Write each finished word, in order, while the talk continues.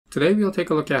Today we'll take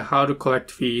a look at how to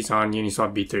collect fees on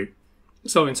Uniswap V3.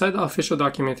 So inside the official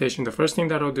documentation, the first thing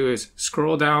that I'll do is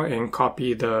scroll down and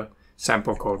copy the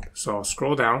sample code. So I'll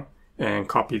scroll down and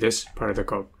copy this part of the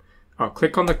code. I'll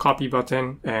click on the copy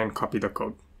button and copy the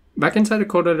code. Back inside the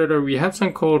code editor, we have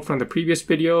some code from the previous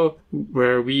video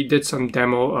where we did some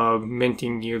demo of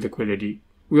minting new liquidity.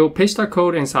 We'll paste our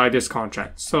code inside this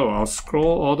contract. So I'll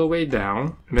scroll all the way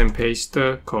down and then paste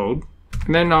the code,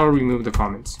 and then I'll remove the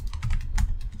comments.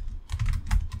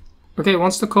 Okay,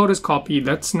 once the code is copied,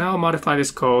 let's now modify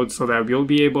this code so that we'll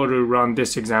be able to run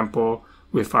this example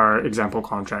with our example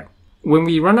contract. When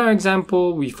we run our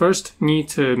example, we first need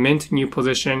to mint new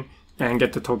position and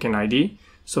get the token ID.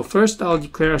 So first I'll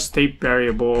declare a state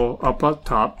variable up at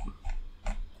top,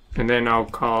 and then I'll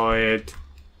call it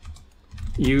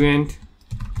uint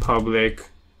public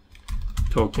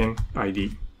token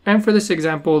ID. And for this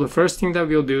example, the first thing that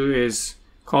we'll do is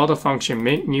call the function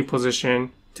mint new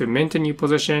position to mint a new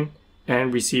position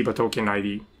and receive a token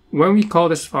ID. When we call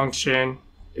this function,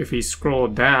 if we scroll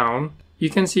down, you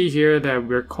can see here that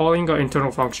we're calling an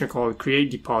internal function called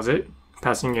create deposit,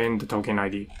 passing in the token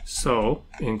ID. So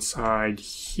inside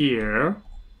here,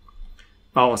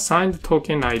 I'll assign the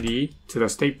token ID to the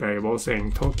state variable,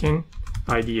 saying token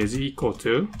ID is equal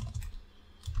to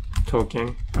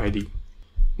token ID.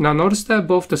 Now notice that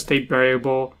both the state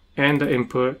variable and the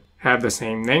input have the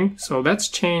same name. So let's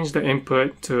change the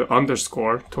input to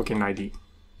underscore token ID.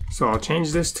 So I'll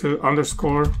change this to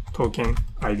underscore token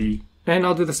ID, and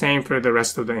I'll do the same for the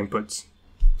rest of the inputs.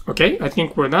 Okay, I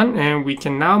think we're done, and we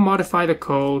can now modify the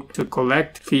code to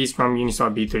collect fees from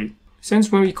Uniswap V3.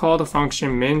 Since when we call the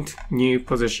function mint new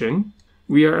position,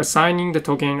 we are assigning the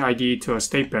token ID to a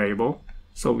state variable,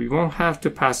 so we won't have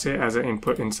to pass it as an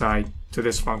input inside to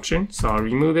this function. So I'll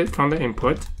remove it from the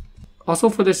input. Also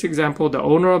for this example, the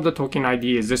owner of the token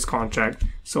ID is this contract,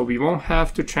 so we won't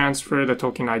have to transfer the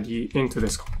token ID into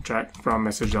this contract from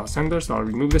message.sender. So I'll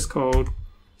remove this code.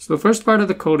 So the first part of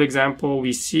the code example,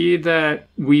 we see that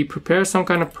we prepare some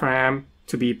kind of param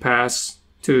to be passed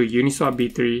to Uniswap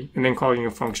V3 and then calling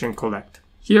a function collect.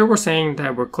 Here we're saying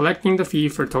that we're collecting the fee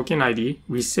for token ID,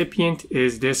 recipient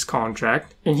is this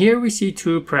contract, and here we see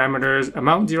two parameters,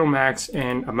 amount 0 max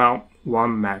and amount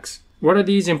 1 max. What are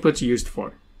these inputs used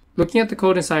for? Looking at the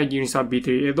code inside Uniswap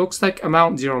V3, it looks like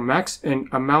amount 0 max and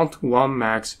amount 1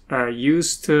 max are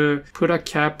used to put a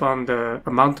cap on the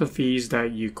amount of fees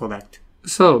that you collect.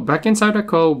 So back inside our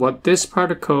code, what this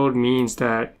part of code means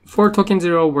that for token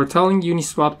 0, we're telling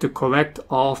Uniswap to collect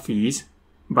all fees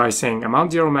by saying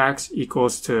amount 0 max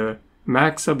equals to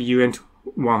max of uint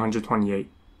 128.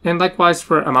 And likewise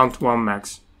for amount 1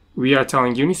 max, we are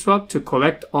telling Uniswap to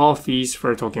collect all fees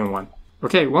for token 1.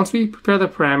 Okay, once we prepare the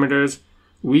parameters,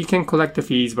 we can collect the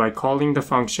fees by calling the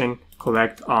function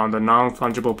collect on the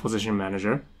non-fungible position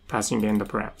manager, passing in the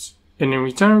params. And in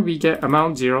return, we get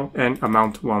amount 0 and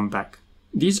amount 1 back.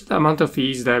 These are the amount of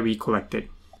fees that we collected.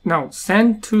 Now,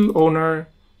 send to owner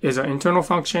is an internal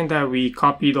function that we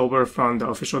copied over from the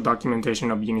official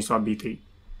documentation of Uniswap V3.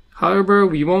 However,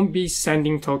 we won't be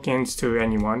sending tokens to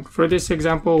anyone. For this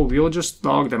example, we'll just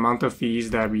log the amount of fees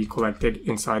that we collected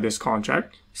inside this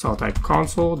contract. So I'll type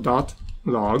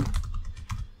console.log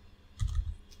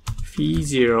fee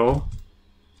 0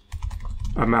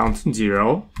 amount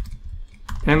 0,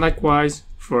 and likewise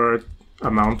for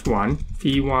amount 1,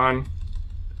 fee 1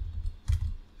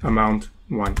 amount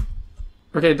 1.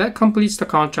 Okay, that completes the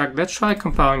contract. Let's try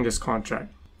compiling this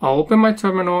contract. I'll open my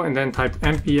terminal and then type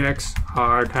npx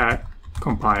hardhat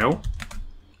compile.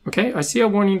 Okay, I see a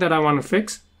warning that I want to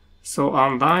fix. So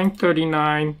on line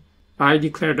 39, I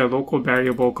declared a local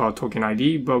variable called token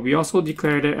ID, but we also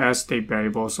declared it as state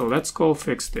variable. So let's go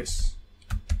fix this.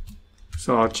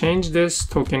 So I'll change this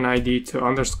token ID to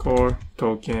underscore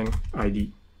token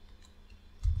ID.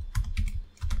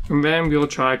 And then we'll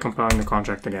try compiling the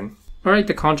contract again. Alright,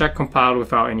 the contract compiled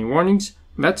without any warnings.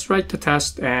 Let's write the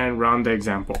test and run the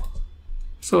example.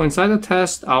 So inside the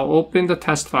test, I'll open the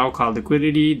test file called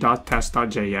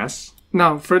liquidity.test.js.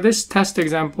 Now for this test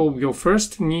example, we'll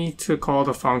first need to call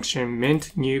the function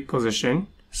mint new position.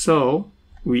 So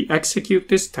we execute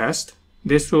this test.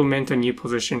 This will mint a new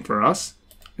position for us.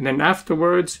 And then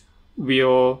afterwards,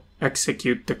 we'll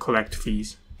execute the collect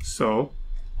fees. So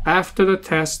after the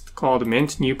test called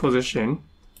mint new position,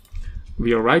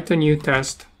 we'll write a new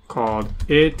test called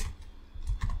it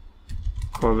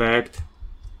collect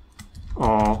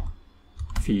all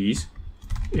fees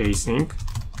async.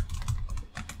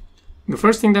 The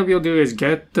first thing that we'll do is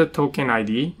get the token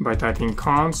ID by typing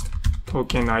const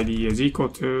token ID is equal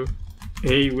to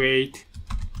await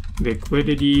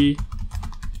liquidity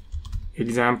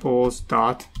examples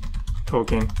dot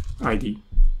token ID.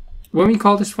 When we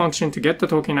call this function to get the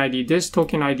token ID, this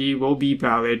token ID will be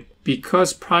valid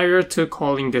because prior to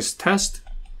calling this test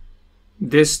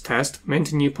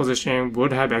mint new position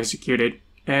would have executed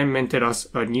and minted us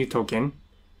a new token.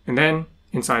 And then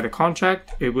inside the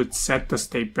contract, it would set the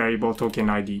state variable token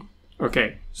ID.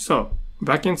 Okay, so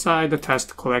back inside the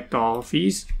test collect all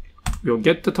fees, we'll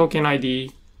get the token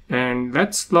ID and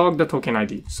let's log the token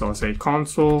ID. So I'll say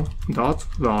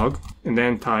console.log and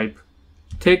then type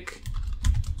tick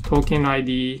token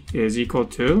ID is equal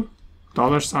to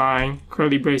 $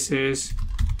 curly braces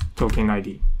token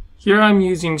ID. Here I'm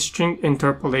using string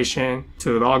interpolation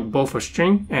to log both a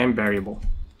string and variable.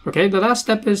 Okay, the last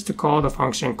step is to call the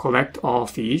function collect all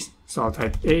fees. So I'll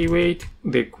type await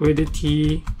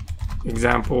liquidity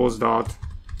examples dot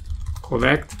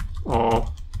collect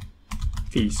all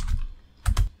fees.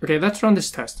 Okay, let's run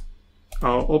this test.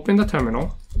 I'll open the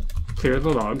terminal, clear the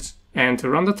logs, and to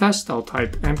run the test, I'll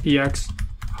type npx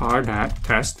hard hat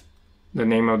test. The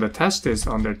name of the test is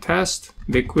under test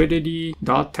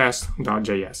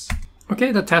liquidity.test.js.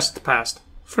 Okay, the test passed.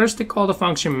 First, they call the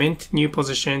function mint new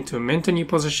position to mint a new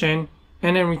position,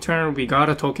 and in return, we got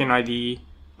a token ID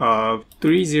of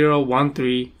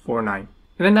 301349.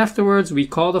 And then afterwards, we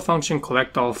call the function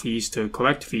collect all fees to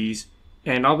collect fees,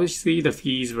 and obviously the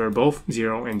fees were both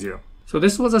 0 and 0. So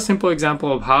this was a simple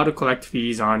example of how to collect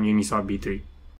fees on Uniswap V3.